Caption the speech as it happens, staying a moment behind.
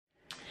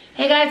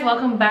Hey guys,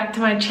 welcome back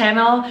to my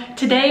channel.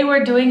 Today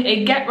we're doing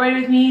a get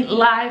ready with me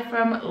live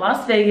from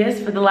Las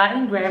Vegas for the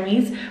Latin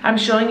Grammys. I'm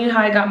showing you how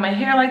I got my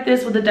hair like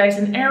this with the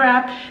Dyson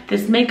Airwrap,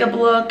 this makeup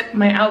look,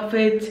 my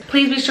outfits.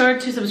 Please be sure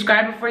to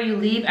subscribe before you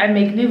leave. I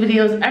make new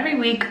videos every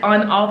week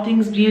on all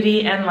things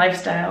beauty and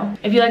lifestyle.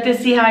 If you'd like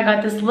to see how I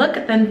got this look,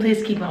 then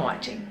please keep on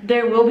watching.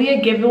 There will be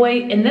a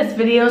giveaway in this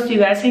video so you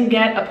guys can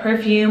get a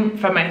perfume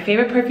from my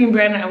favorite perfume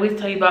brand I always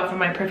tell you about for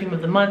my perfume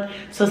of the month,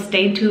 so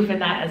stay tuned for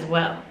that as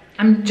well.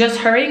 I'm just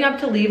hurrying up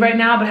to leave right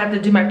now, but I have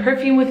to do my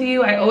perfume with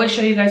you. I always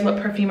show you guys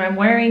what perfume I'm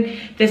wearing.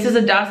 This is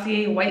a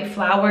Dossier White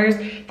Flowers.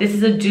 This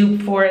is a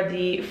dupe for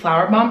the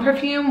Flower Bomb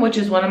perfume, which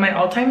is one of my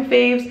all-time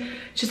faves.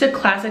 It's just a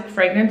classic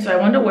fragrance, so I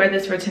wanted to wear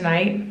this for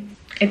tonight.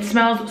 It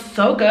smells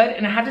so good,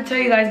 and I have to tell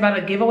you guys about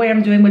a giveaway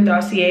I'm doing with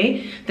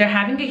Dossier. They're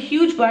having a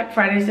huge Black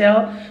Friday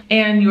sale,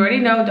 and you already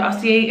know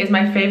Dossier is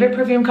my favorite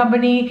perfume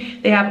company.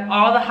 They have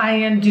all the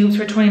high-end dupes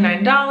for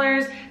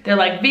 $29. They're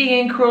like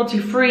vegan,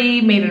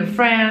 cruelty-free, made in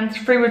France,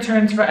 free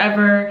returns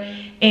forever,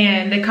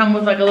 and they come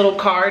with like a little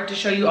card to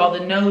show you all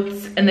the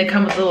notes, and they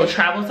come with a little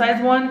travel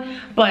size one.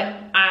 But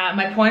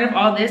my point of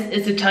all this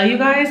is to tell you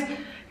guys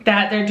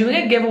that they're doing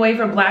a giveaway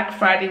for Black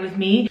Friday with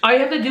me. All you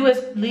have to do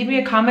is leave me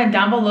a comment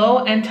down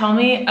below and tell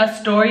me a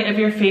story of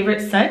your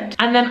favorite scent,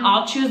 and then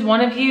I'll choose one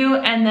of you,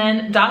 and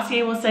then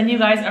Dossier will send you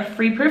guys a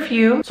free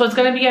perfume. So it's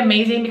gonna be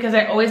amazing because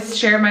I always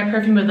share my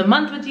perfume of the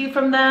month with you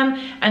from them,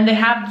 and they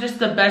have just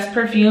the best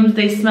perfumes.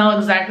 They smell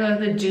exactly like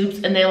the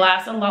dupes, and they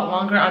last a lot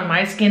longer on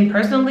my skin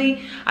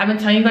personally. I've been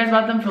telling you guys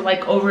about them for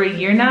like over a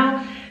year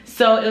now,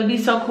 so it would be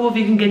so cool if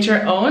you can get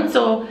your own.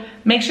 So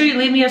make sure you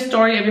leave me a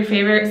story of your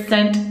favorite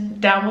scent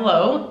down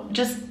below.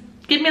 Just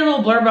give me a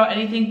little blurb about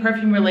anything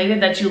perfume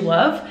related that you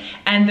love,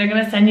 and they're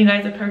gonna send you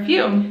guys a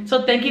perfume.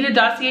 So thank you to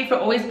Dossier for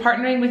always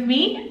partnering with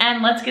me,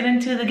 and let's get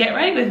into the get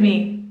ready with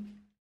me.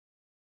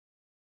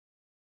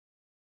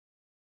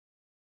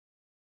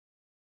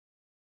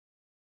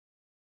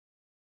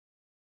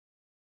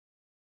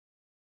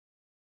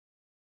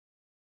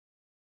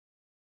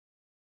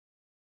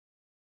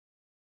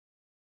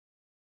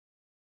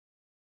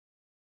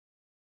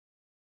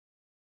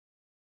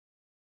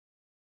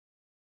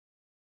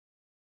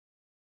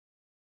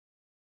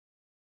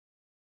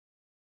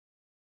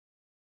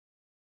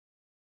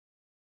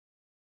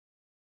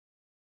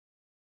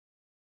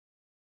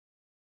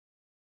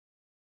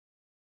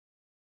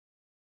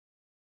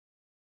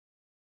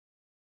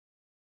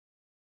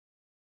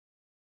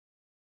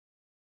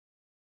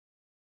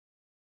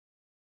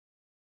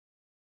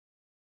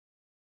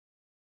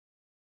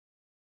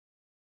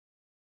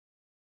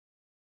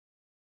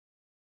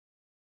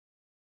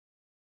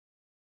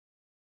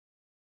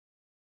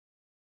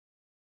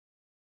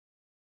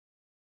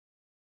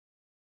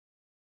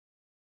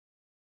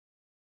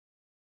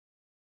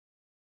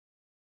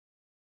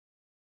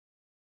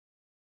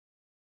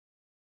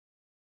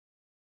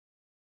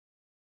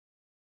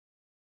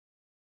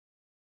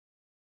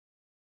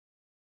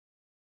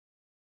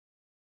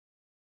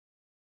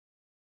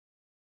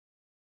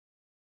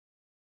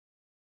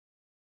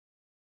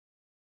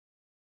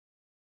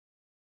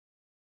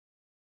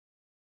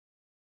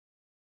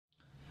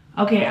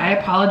 Okay, I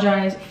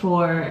apologize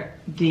for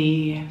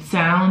the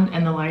sound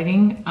and the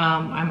lighting.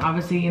 I'm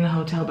obviously in the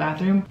hotel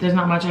bathroom. There's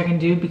not much I can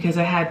do because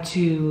I had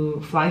to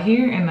fly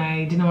here and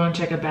I didn't want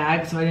to check a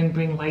bag, so I didn't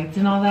bring lights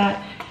and all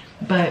that.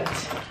 But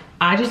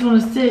I just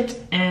want to sit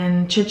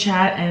and chit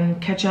chat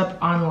and catch up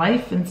on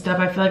life and stuff.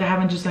 I feel like I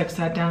haven't just like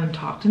sat down and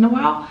talked in a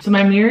while. So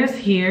my mirror is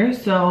here,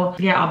 so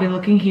yeah, I'll be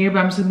looking here, but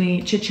I'm just gonna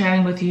be chit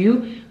chatting with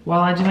you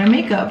while I do my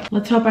makeup.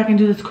 Let's hope I can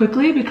do this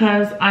quickly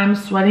because I'm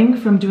sweating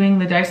from doing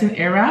the Dyson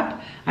Airwrap.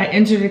 I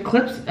entered a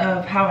clips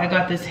of how I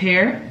got this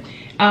hair.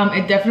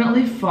 It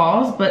definitely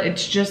falls, but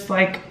it's just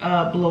like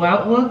a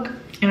blowout look,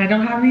 and I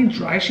don't have any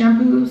dry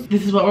shampoos.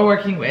 This is what we're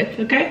working with,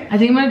 okay? I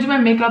think I'm gonna do my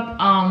makeup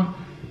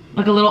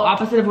like a little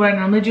opposite of what I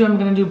normally do. I'm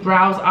gonna do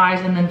brows,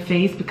 eyes, and then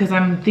face because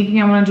I'm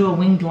thinking I wanna do a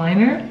winged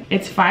liner.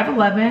 It's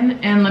 5:11,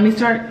 and let me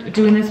start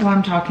doing this while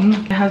I'm talking.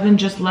 My husband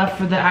just left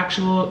for the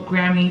actual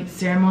Grammy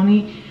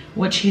ceremony,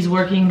 which he's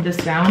working the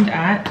sound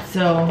at,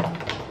 so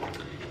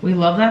we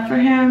love that for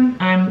him.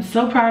 I'm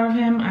so proud of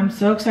him. I'm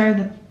so excited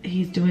that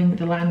he's doing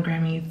the Latin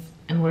Grammys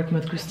and working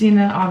with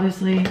Christina,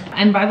 obviously.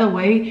 And by the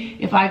way,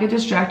 if I get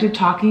distracted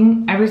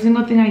talking, every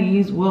single thing I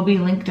use will be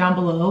linked down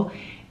below.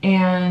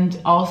 And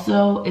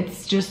also,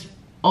 it's just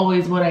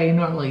always what I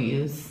normally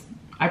use.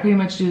 I pretty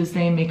much do the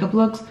same makeup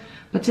looks,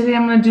 but today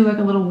I'm gonna do like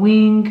a little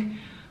wing.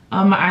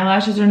 My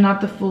eyelashes are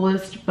not the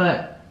fullest,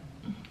 but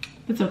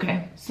it's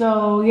okay.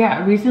 So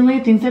yeah,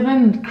 recently things have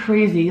been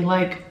crazy.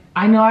 Like,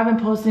 I know I've been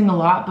posting a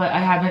lot, but I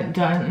haven't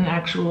done an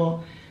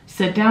actual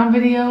sit down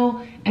video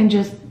and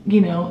just,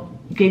 you know,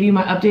 gave you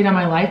my update on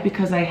my life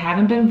because I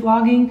haven't been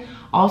vlogging.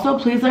 Also,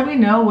 please let me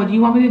know, what do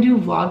you want me to do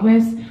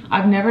Vlogmas?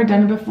 I've never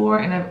done it before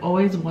and I've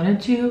always wanted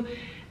to.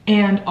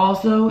 And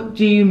also,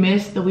 do you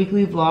miss the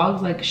weekly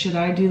vlogs? Like, should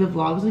I do the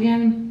vlogs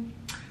again?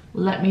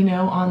 Let me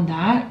know on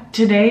that.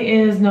 Today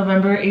is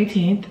November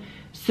 18th,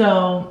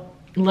 so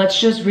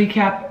let's just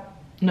recap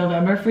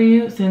November for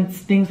you since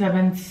things have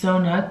been so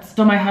nuts.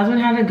 So my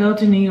husband had to go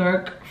to New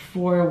York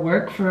for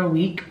work for a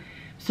week.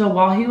 So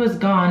while he was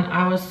gone,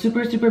 I was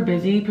super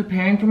busy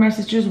preparing for my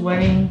sister's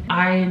wedding.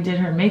 I did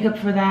her makeup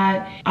for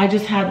that. I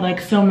just had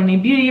like so many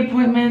beauty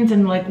appointments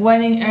and like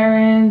wedding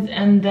errands.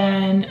 And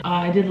then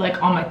I did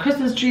like all my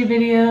Christmas tree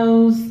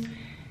videos.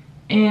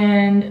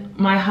 And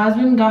my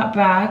husband got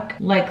back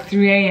like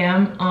 3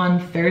 a.m. on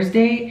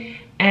Thursday.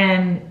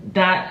 And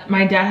that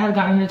my dad had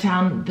gotten into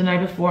town the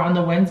night before on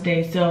the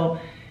Wednesday. So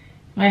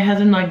my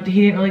husband, like,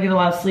 he didn't really get a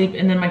lot of sleep.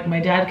 And then like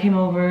my dad came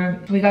over.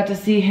 We got to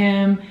see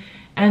him.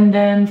 And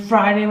then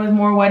Friday was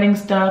more wedding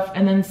stuff.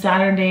 And then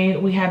Saturday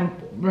we had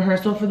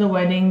rehearsal for the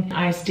wedding.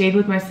 I stayed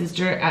with my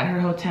sister at her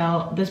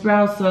hotel. This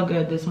brow is so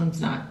good, this one's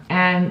not.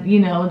 And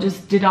you know,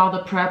 just did all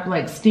the prep,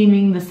 like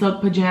steaming the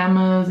silk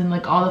pajamas and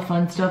like all the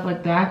fun stuff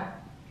like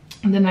that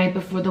the night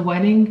before the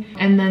wedding.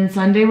 And then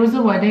Sunday was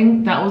the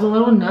wedding. That was a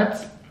little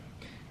nuts.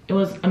 It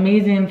was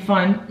amazing and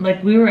fun.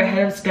 Like, we were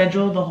ahead of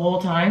schedule the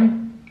whole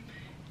time.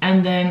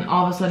 And then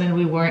all of a sudden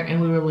we weren't,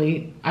 and we were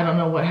late. I don't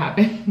know what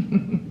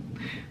happened.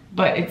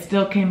 But it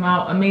still came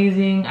out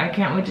amazing. I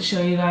can't wait to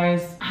show you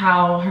guys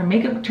how her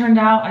makeup turned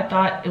out. I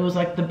thought it was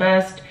like the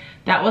best.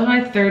 That was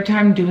my third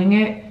time doing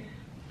it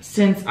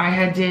since I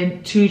had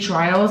did 2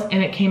 trials,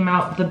 and it came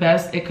out the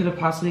best it could have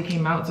possibly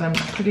came out. So I'm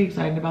pretty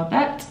excited about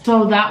that.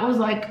 So that was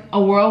like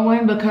a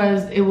whirlwind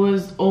because it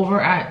was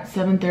over at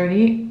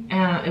 7:30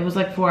 and it was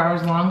like 4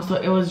 hours long. So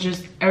it was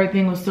just,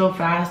 everything was so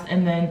fast.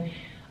 And then,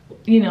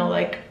 you know,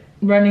 like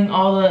running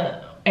all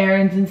the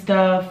errands and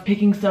stuff,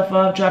 picking stuff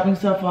up, dropping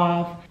stuff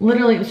off.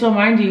 Literally, so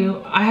mind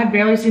you, I had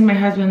barely seen my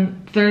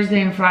husband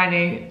Thursday and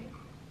Friday,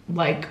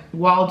 like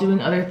while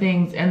doing other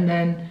things, and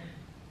then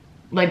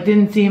like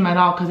didn't see him at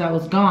all because I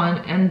was gone.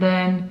 And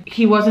then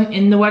he wasn't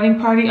in the wedding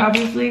party,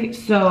 obviously.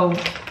 So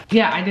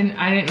yeah, I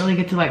didn't really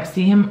get to like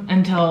see him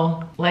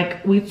until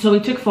like we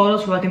took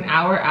photos for like an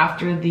hour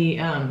after the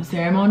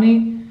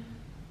ceremony.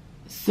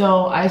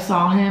 So I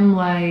saw him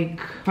like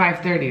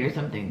 5:30 or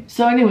something.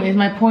 So anyways,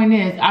 my point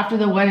is, after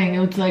the wedding, it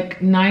was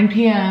like 9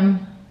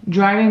 p.m.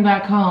 driving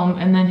back home,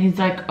 and then he's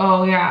like,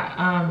 oh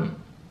yeah,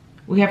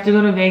 we have to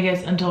go to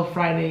Vegas until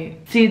Friday.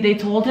 See, they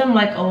told him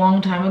like a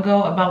long time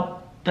ago about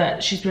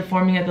that she's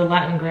performing at the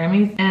Latin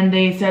Grammys, and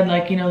they said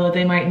like, you know, that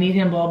they might need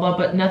him, blah blah,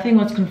 but nothing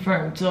was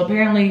confirmed. So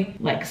apparently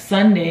like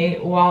Sunday,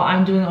 while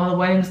I'm doing all the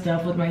wedding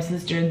stuff with my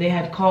sister, they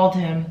had called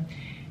him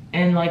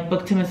and like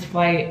booked him his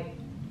flight,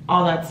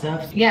 all that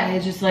stuff. Yeah,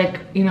 it's just like,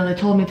 you know, they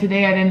told me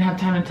today, I didn't have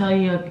time to tell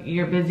you, like,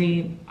 you're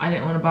busy, I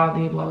didn't want to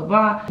bother you, blah blah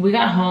blah. We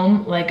got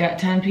home like at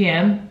 10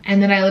 p.m. and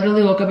then I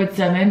literally woke up at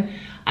 7.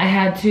 I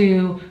had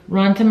to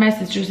run to my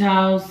sister's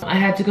house. I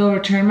had to go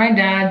return my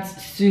dad's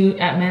suit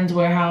at Men's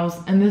Warehouse.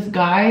 And this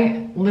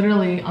guy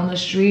literally on the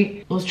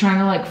street was trying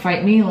to like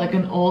fight me, like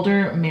an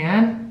older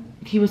man.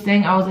 He was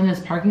saying I was in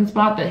his parking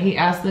spot, that he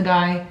asked the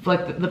guy,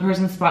 like the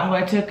person's spot who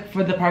I took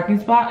for the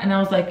parking spot. And I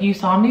was like, you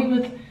saw me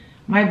with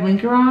my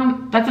blinker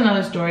on? That's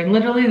another story.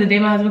 Literally the day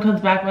my husband comes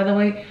back, by the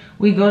way,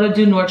 we go to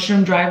do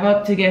Nordstrom drive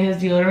up to get his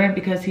deodorant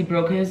because he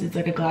broke his. It's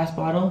like a glass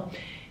bottle.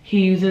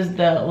 He uses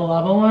the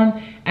Lava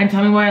one. And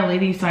tell me why a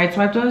lady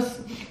sideswiped us.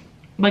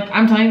 Like,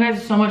 I'm telling you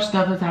guys, so much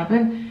stuff has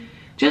happened.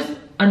 Just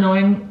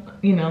annoying,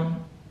 you know,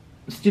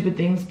 stupid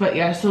things. But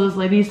yeah, so this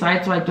lady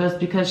sideswiped us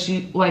because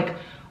she, like,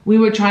 we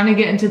were trying to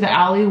get into the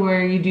alley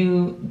where you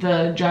do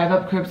the drive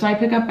up curbside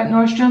pickup at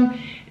Nordstrom.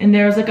 And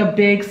there was like a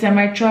big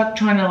semi truck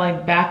trying to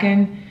like back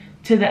in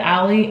to the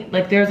alley.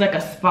 Like, there's like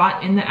a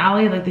spot in the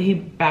alley like that he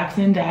backs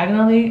in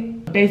diagonally.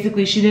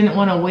 Basically, she didn't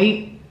want to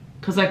wait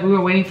because like we were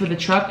waiting for the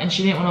truck, and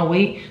she didn't want to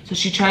wait, so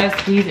she tried to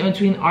squeeze in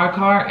between our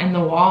car and the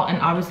wall. And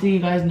obviously, you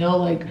guys know,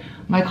 like,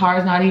 my car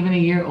is not even a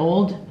year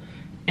old,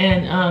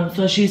 and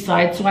so she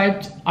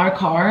sideswiped our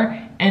car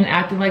and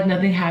acted like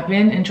nothing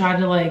happened and tried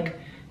to like,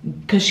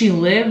 because she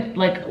lived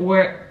like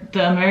where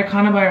the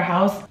Americana by her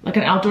house, like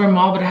an outdoor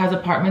mall, but it has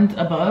apartments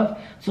above,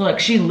 so like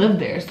she lived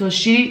there. So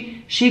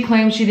she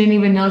claimed she didn't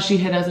even know she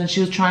hit us, and she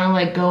was trying to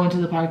like go into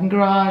the parking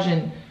garage.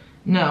 And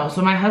no,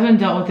 so my husband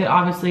dealt with it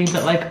obviously,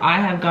 but like I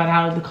had got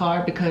out of the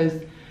car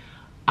because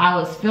I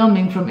was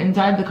filming from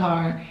inside the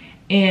car,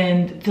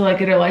 and to like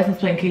get her license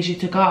plate in case she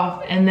took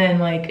off. And then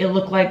like it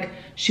looked like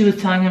she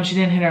was telling him she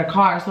didn't hit her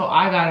car, so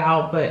I got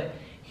out, but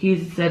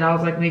he said I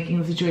was like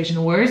making the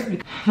situation worse.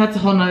 That's a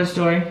whole nother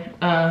story.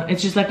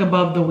 It's just like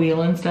above the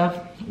wheel and stuff,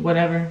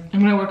 whatever. I'm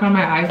gonna work on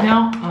my eyes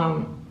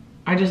now.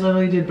 I just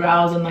literally did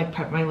brows and like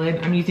prepped my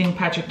lid. I'm using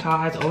Patrick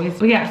Ta as always.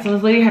 But yeah, so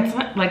this lady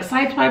had like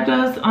sideswiped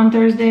us on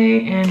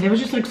Thursday, and there was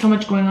just like so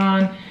much going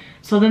on.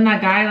 So then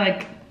that guy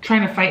like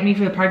trying to fight me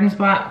for the parking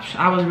spot,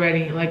 I was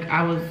ready. Like,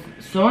 I was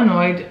so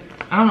annoyed.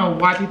 I don't know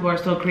why people are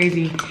so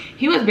crazy.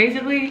 He was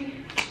basically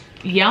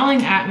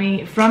yelling at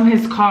me from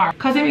his car,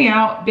 cussing me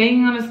out,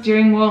 banging on the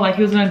steering wheel like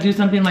he was gonna do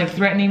something, like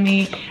threatening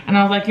me. And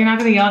I was like, you're not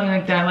gonna yell at me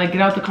like that. Like,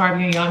 get out the car if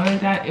you're gonna yell at me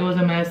like that. It was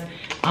a mess.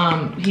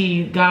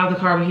 He got out of the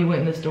car, but he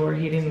went in the store.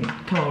 He didn't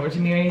come over to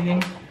me or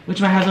anything,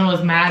 which my husband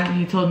was mad.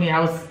 He told me I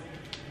was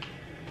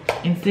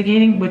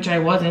instigating, which I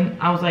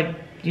wasn't. I was like,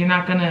 you're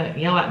not gonna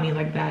yell at me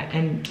like that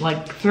and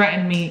like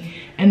threaten me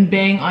and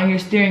bang on your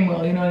steering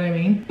wheel, you know what I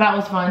mean? That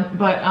was fun.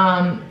 But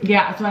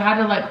yeah, so I had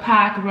to like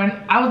pack, run.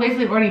 I was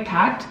basically already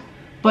packed,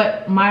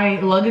 but my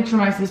luggage for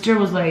my sister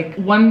was like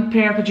one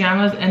pair of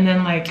pajamas and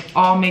then like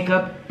all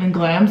makeup and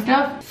glam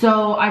stuff.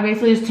 So I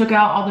basically just took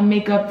out all the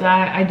makeup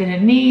that I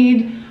didn't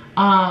need.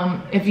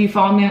 If you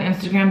follow me on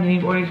Instagram, then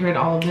you've already heard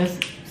all of this,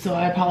 so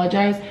I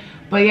apologize.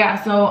 But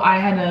yeah, so I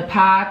had to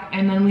pack,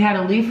 and then we had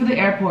to leave for the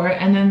airport,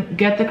 and then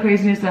get the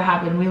craziness that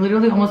happened. We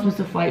literally almost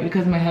missed a flight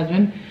because of my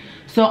husband.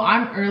 So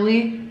I'm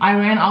early. I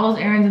ran all those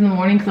errands in the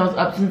morning because I was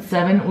up since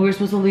 7. We were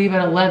supposed to leave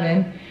at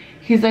 11.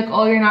 He's like,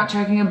 oh, you're not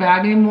checking a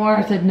bag anymore?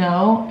 I said,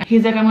 no.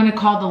 He's like, I'm gonna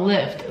call the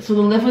lift. So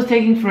the lift was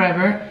taking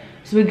forever.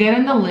 So we get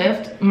in the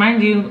lift.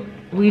 Mind you,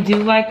 we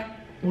do like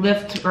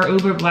Lyft or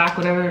Uber Black,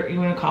 whatever you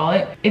wanna call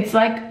it. It's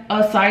like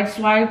a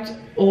sideswiped,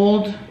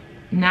 old,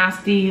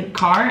 nasty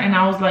car. And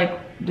I was like,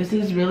 this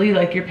is really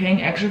like, you're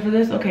paying extra for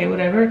this? Okay,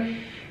 whatever.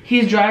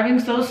 He's driving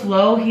so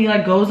slow. He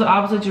like goes the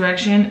opposite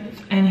direction.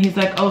 And he's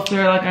like, oh,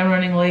 sir, like I'm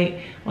running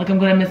late. Like I'm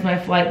gonna miss my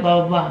flight,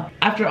 blah, blah, blah.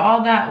 After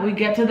all that, we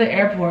get to the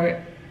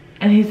airport.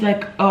 And he's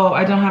like, oh,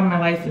 I don't have my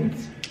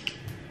license.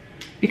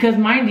 Because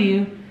mind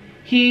you,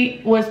 he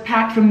was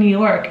packed from New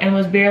York and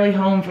was barely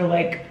home for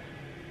like,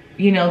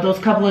 you know, those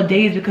couple of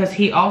days because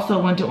he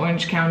also went to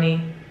Orange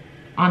County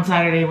on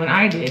Saturday when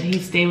I did. He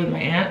stayed with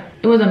my aunt.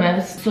 It was a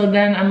mess. So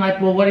then I'm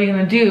like, well, what are you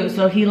gonna do?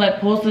 So he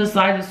like pulls to the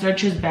side to search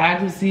his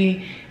bag to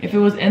see if it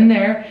was in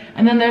there.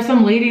 And then there's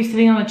some lady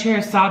sitting on the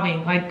chair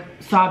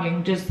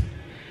sobbing, just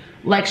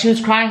like she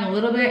was crying a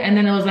little bit, and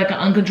then it was like an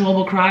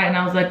uncontrollable cry, and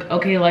I was like,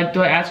 okay, like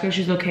do I ask her if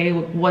she's okay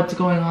with what's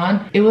going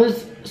on? It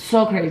was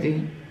so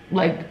crazy.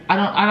 Like I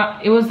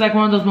don't, it was like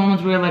one of those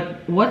moments where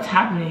like, what's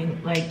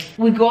happening? Like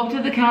we go up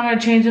to the counter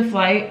to change the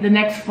flight. The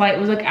next flight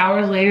was like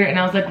hours later, and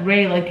I was like,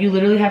 Ray, like you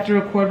literally have to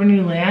record when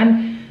you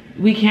land.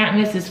 We can't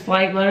miss this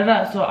flight, blah, blah,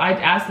 blah. So I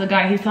asked the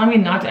guy, he's telling me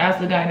not to ask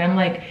the guy, and I'm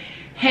like,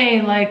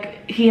 hey,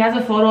 like he has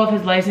a photo of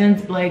his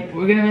license, like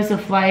we're gonna miss a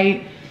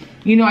flight.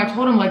 You know, I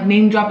told him like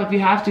name drop if you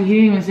have to. He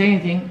didn't even say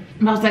anything.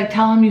 And I was like,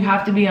 tell him you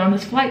have to be on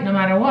this flight no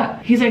matter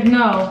what. He's like,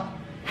 no.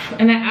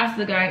 And I asked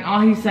the guy, and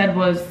all he said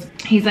was,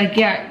 he's like,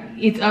 yeah,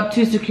 it's up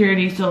to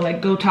security, so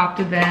like go talk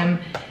to them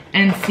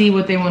and see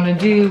what they want to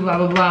do, blah,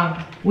 blah,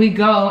 blah. We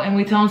go and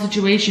we tell them the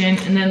situation,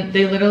 and then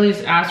they literally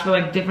just ask for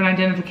like different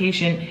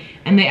identification,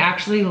 and they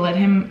actually let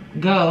him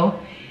go.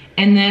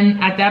 And then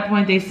at that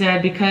point they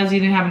said because he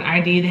didn't have an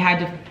ID, they had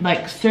to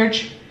like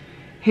search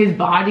his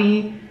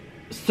body,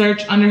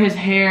 search under his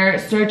hair,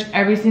 search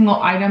every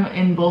single item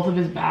in both of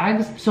his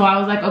bags. So I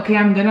was like, okay,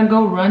 I'm gonna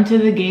go run to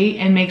the gate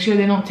and make sure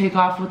they don't take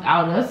off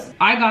without us.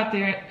 I got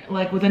there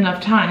like with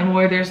enough time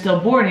where they're still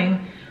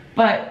boarding,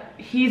 but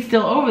he's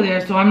still over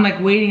there. So I'm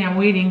like waiting, I'm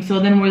waiting. So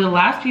then we're the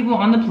last people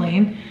on the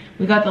plane.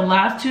 We got the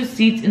last 2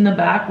 seats in the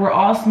back. We're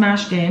all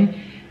smashed in.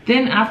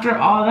 Then after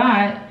all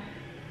that,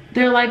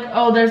 they're like,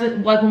 oh, there's a,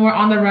 like when we're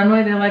on the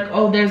runway, they're like,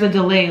 oh, there's a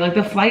delay. Like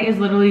the flight is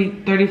literally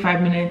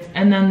 35 minutes.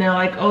 And then they're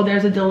like, oh,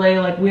 there's a delay.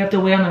 Like we have to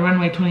wait on the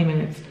runway 20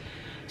 minutes.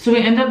 So we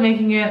end up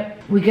making it.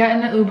 We get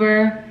in the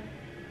Uber.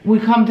 We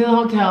come to the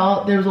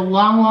hotel. There was a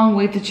long, long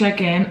wait to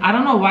check in. I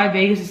don't know why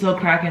Vegas is so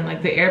cracking.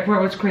 Like the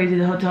airport was crazy.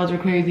 The hotels were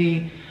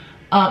crazy.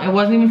 It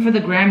wasn't even for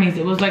the Grammys.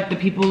 It was like the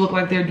people look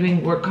like they're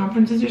doing work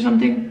conferences or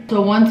something.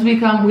 So once we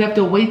come, we have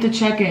to wait to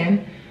check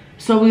in.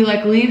 So we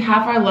like leave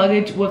half our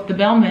luggage with the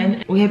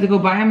bellman. We had to go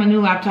buy him a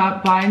new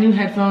laptop, buy new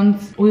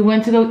headphones. We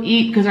went to go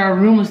eat because our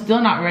room was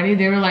still not ready.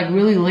 They were like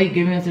really late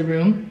giving us a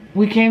room.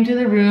 We came to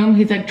the room.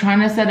 He's like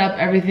trying to set up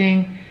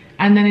everything.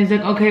 And then he's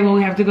like, okay, well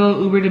we have to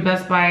go Uber to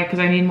Best Buy because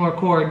I need more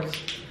cords.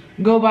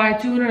 Go buy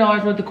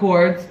 $200 worth of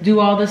cords, do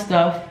all this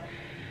stuff.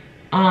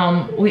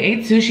 We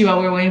ate sushi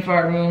while we were waiting for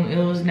our room.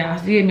 It was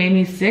nasty. It made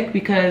me sick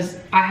because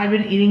I had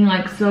been eating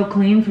like so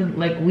clean for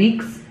like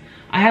weeks.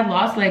 I had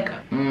lost like,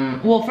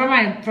 well,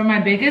 from my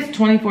biggest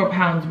 24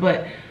 pounds,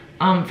 but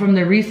from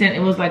the recent, it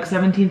was like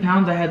 17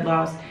 pounds I had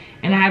lost.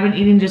 And I had been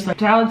eating just like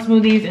salad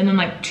smoothies and then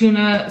like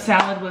tuna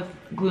salad with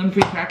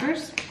gluten-free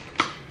crackers.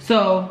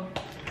 So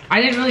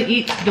I didn't really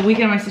eat the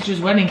weekend of my sister's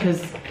wedding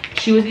because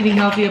she was eating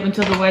healthy up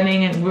until the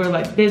wedding and we were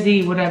like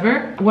busy,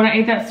 whatever. When I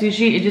ate that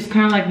sushi, it just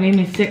kind of like made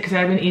me sick because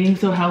I've been eating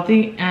so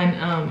healthy, and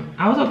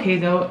I was okay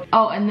though.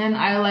 Oh, and then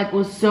I like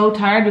was so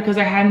tired because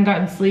I hadn't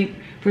gotten sleep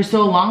for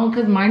so long,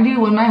 because mind you,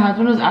 when my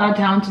husband was out of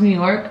town to New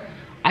York,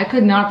 I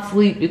could not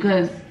sleep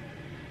because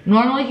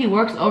normally he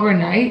works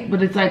overnight,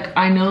 but it's like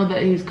I know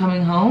that he's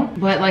coming home,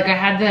 but like I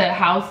had the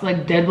house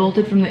like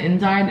deadbolted from the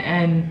inside,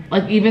 and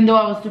like even though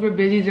I was super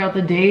busy throughout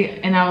the day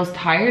and I was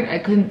tired, I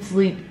couldn't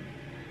sleep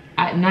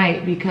at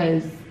night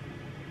because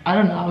I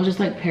don't know, I was just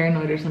like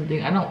paranoid or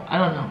something. I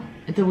don't know,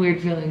 it's a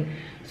weird feeling.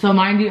 So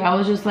mind you, I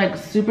was just like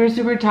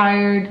super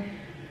tired.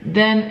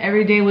 Then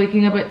every day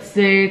waking up at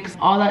 6,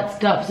 all that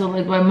stuff. So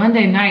like by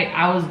Monday night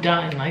I was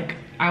done, like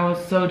I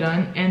was so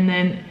done. And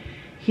then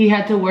he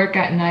had to work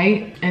at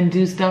night and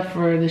do stuff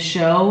for the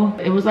show.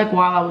 It was like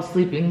while I was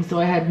sleeping, so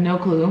I had no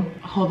clue.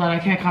 Hold on, I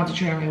can't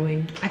concentrate on my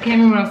wing. I can't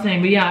remember what I was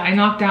saying, but yeah, I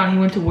knocked out, he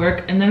went to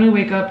work, and then we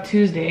wake up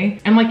Tuesday.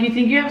 And like, you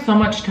think you have so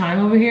much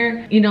time over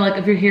here. You know, like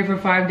if you're here for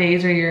 5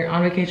 days or you're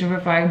on vacation for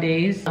 5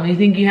 days, you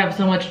think you have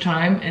so much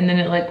time, and then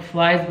it like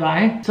flies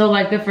by. So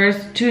like the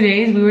first 2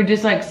 days, we were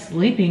just like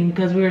sleeping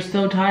because we were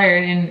so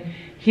tired, and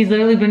he's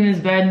literally been in his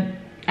bed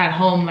at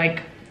home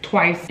like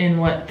twice in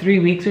what, 3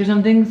 weeks or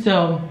something.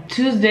 So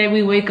Tuesday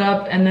we wake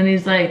up and then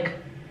he's like,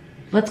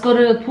 let's go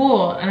to the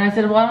pool. And I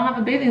said, well, I don't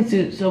have a bathing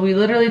suit. So we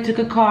literally took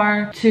a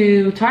car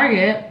to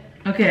Target.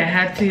 Okay, I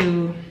had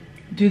to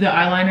do the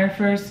eyeliner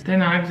first. They're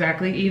not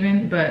exactly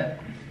even, but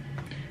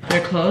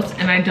they're close.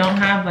 And I don't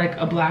have like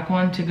a black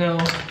one to go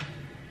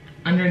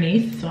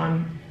underneath, so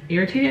I'm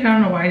irritated. I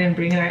don't know why I didn't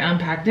bring it. I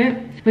unpacked it.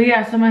 But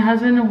yeah, so my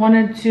husband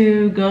wanted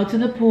to go to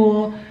the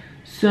pool.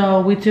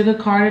 So we took a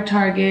car to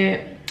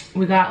Target.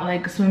 We got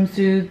like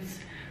swimsuits.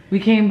 We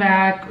came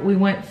back, we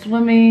went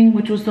swimming,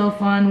 which was so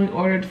fun. We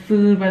ordered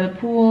food by the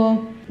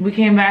pool. We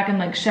came back and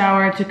like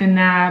showered, took a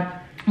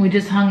nap. We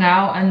just hung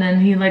out, and then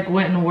he like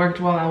went and worked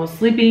while I was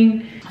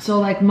sleeping.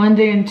 So like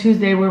Monday and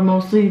Tuesday were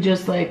mostly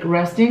just like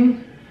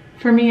resting,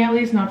 for me at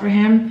least, not for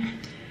him.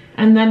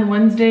 And then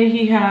Wednesday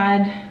he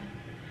had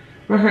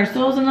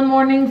rehearsals in the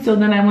morning. So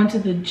then I went to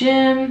the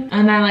gym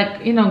and I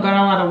like, you know, got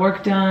a lot of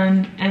work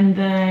done. And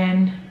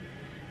then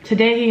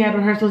today he had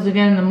rehearsals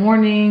again in the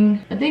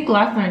morning. I think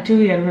last night too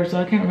he had rehearsal,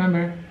 I can't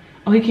remember.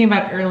 Oh, he came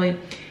back early.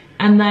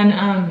 And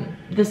then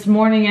this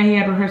morning, yeah, he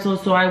had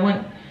rehearsals, so I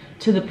went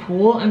to the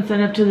pool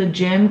instead of to the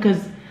gym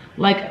because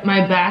like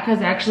my back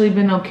has actually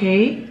been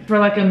okay for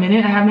like a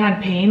minute. I haven't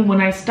had pain. When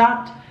I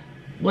stopped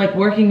like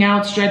working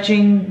out,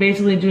 stretching,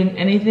 basically doing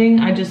anything,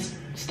 I just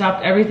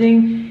stopped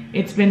everything.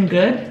 It's been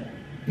good,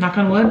 knock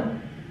on wood,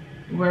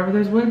 wherever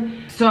there's wood.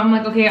 So I'm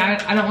like, okay,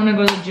 I don't want to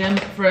go to the gym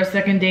for a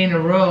second day in a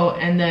row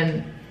and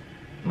then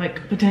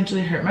like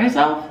potentially hurt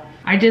myself.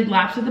 I did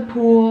laps at the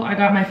pool. I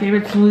got my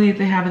favorite smoothie that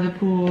they have at the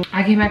pool.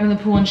 I came back in the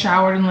pool and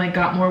showered and like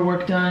got more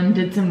work done,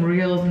 did some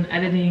reels and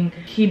editing.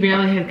 He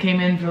barely had came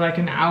in for like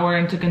an hour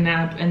and took a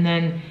nap, and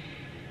then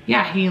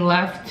yeah, he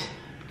left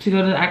to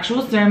go to the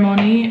actual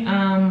ceremony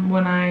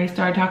when I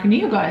started talking to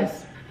you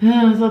guys.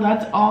 So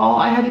that's all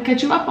I had to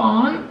catch you up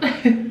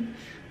on.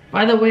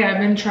 By the way, I've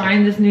been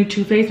trying this new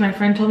Too Faced my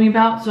friend told me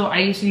about. So I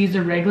used to use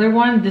the regular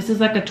one. This is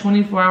like a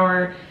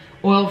 24-hour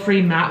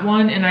oil-free matte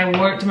one, and I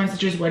wore it to my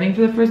sister's wedding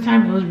for the first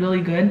time. It was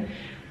really good.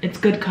 It's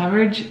good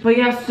coverage. But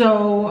yeah,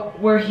 so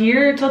we're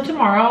here till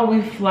tomorrow.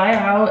 We fly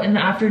out in the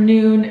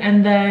afternoon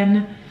and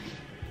then,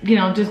 you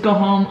know, just go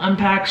home,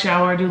 unpack,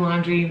 shower, do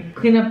laundry,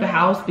 clean up the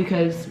house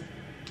because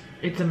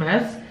it's a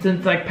mess.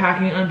 Since like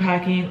packing,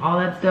 unpacking, all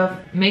that stuff.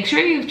 Make sure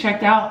you've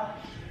checked out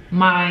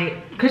my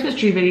Christmas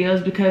tree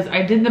videos because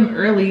I did them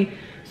early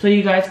so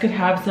you guys could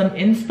have some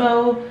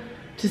inspo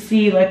to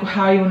see like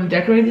how you want to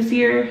decorate this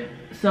year.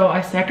 So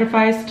I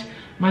sacrificed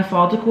my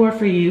fall decor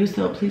for you,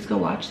 so please go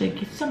watch.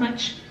 Thank you so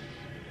much.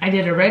 I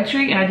did a red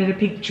tree and I did a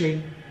pink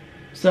tree.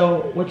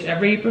 So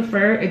whichever you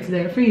prefer, it's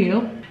there for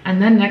you.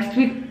 And then next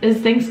week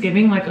is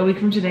Thanksgiving, like a week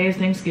from today is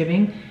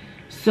Thanksgiving.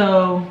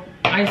 So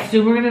I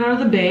assume we're gonna go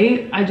to the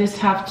Bay. I just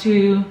have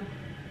to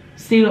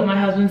see what my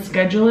husband's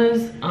schedule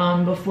is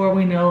before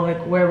we know like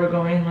where we're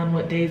going on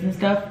what days and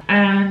stuff.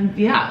 And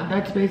yeah,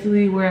 that's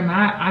basically where I'm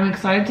at. I'm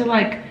excited to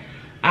like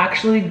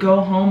actually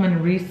go home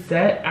and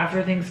reset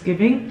after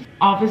Thanksgiving.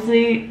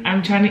 Obviously,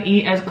 I'm trying to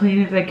eat as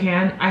clean as I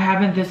can. I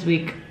haven't this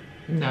week.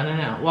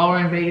 No. While we're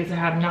in Vegas, I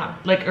have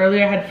not. Like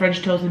earlier, I had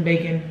French toast and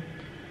bacon.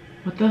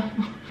 What the?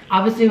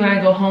 Obviously, when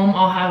I go home,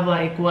 I'll have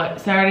like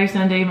what? Saturday,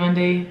 Sunday,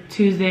 Monday,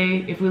 Tuesday.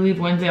 If we leave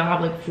Wednesday, I'll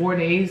have like 4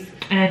 days.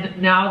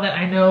 And now that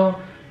I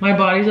know my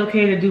body's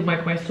okay to do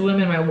like my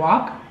swim and my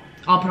walk,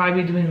 I'll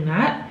probably be doing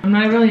that. I'm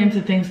not really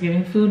into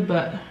Thanksgiving food,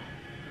 but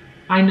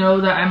I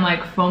know that I'm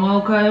like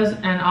FOMO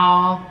and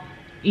I'll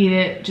eat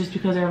it just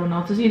because everyone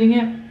else is eating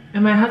it.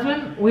 And my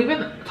husband, we've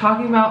been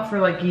talking about for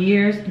like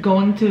years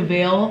going to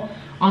Vail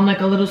on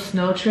like a little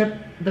snow trip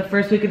the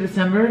first week of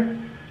December.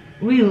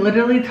 We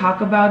literally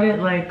talk about it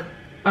like,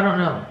 I don't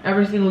know,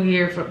 every single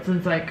year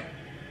since like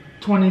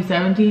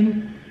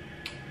 2017.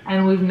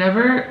 And we've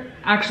never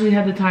actually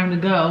had the time to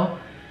go.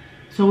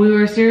 So we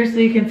were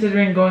seriously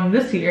considering going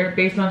this year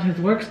based on his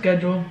work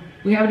schedule.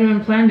 We haven't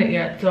even planned it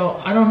yet, so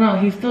I don't know.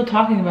 He's still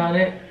talking about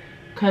it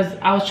because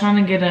I was trying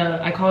to get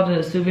I called it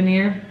a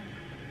souvenir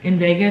in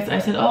Vegas. I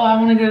said, oh, I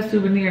want to get a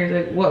souvenir. He's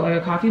like, what,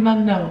 like a coffee mug?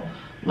 No,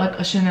 like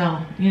a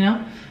Chanel, you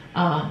know?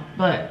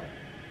 But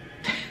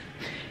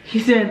he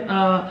said,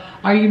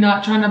 are you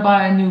not trying to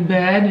buy a new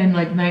bed and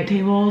like night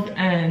tables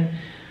and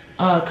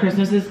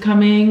Christmas is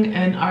coming,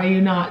 and are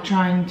you not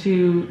trying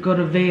to go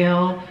to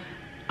Vail,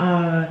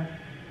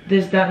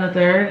 this, that, and the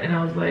third? And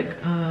I was like,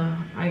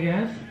 I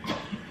guess.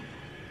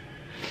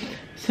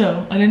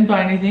 So I didn't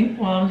buy anything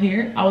while I was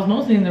here. I was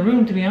mostly in the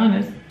room, to be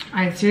honest.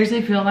 I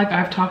seriously feel like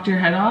I've talked your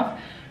head off.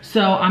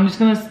 So I'm just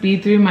gonna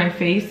speed through my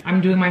face.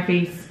 I'm doing my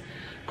face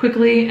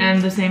quickly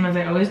and the same as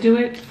I always do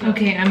it.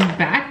 Okay, I'm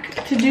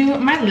back to do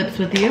my lips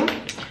with you.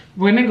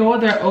 We're gonna go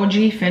with our OG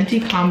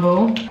Fenty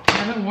combo. I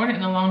haven't worn it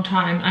in a long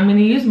time. I'm gonna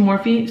use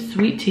Morphe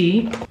Sweet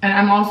Tea. And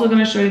I'm also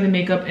gonna show you the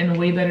makeup in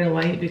way better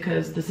light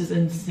because this is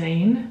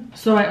insane.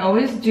 So I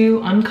always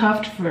do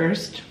uncuffed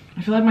first.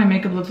 I feel like my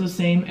makeup looks the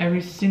same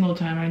every single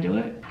time I do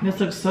it.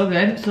 This looks so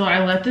good. So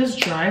I let this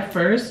dry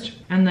first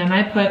and then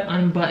I put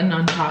unbutton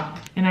on top.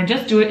 And I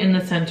just do it in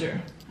the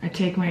center. I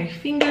take my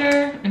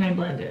finger and I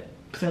blend it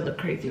because I look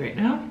crazy right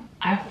now.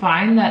 I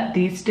find that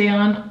these stay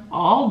on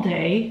all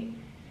day.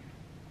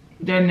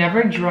 They're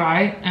never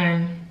dry,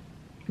 and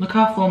look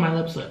how full my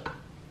lips look.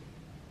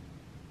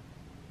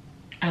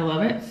 I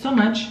love it so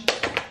much.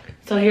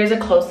 So here's a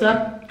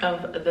close-up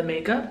of the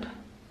makeup.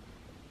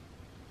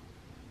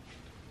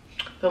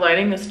 The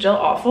lighting is still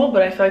awful,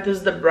 but I feel like this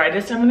is the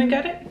brightest I'm gonna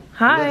get it.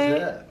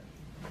 Hi.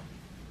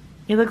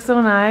 You look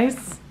so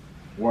nice.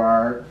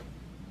 Word.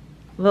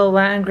 Little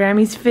Latin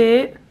Grammys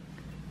fit.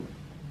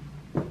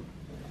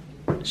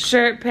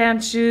 Shirt,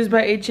 pants, shoes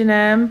by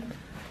H&M.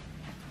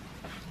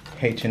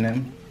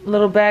 H&M.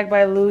 Little bag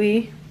by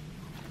Louis.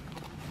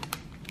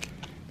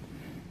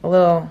 A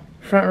little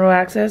front row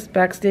access,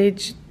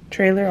 backstage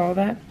trailer, all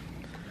that.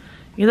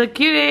 You look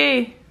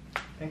cutie.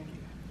 Thank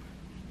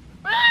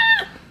you.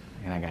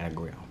 And I got a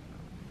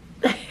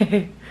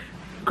grill.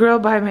 Grill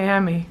by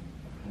Miami.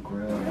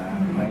 Grill by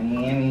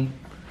Miami.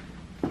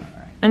 All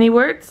right. Any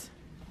words?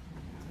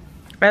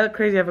 I look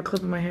crazy. I have a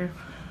clip in my hair.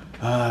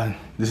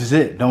 This is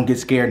it. Don't get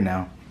scared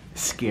now.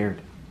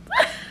 Scared.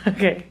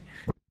 Okay.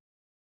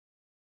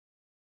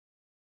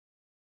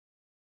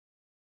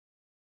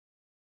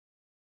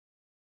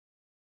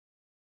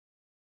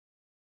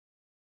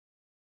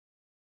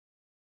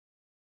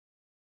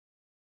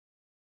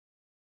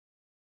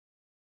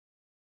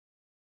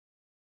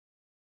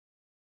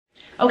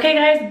 Okay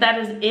guys, that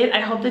is it. I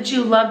hope that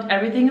you loved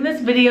everything in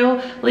this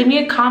video. Leave me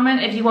a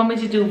comment if you want me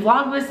to do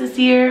Vlogmas this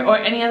year or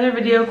any other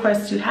video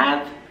requests you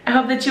have. I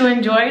hope that you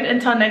enjoyed.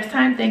 Until next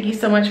time, thank you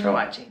so much for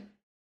watching.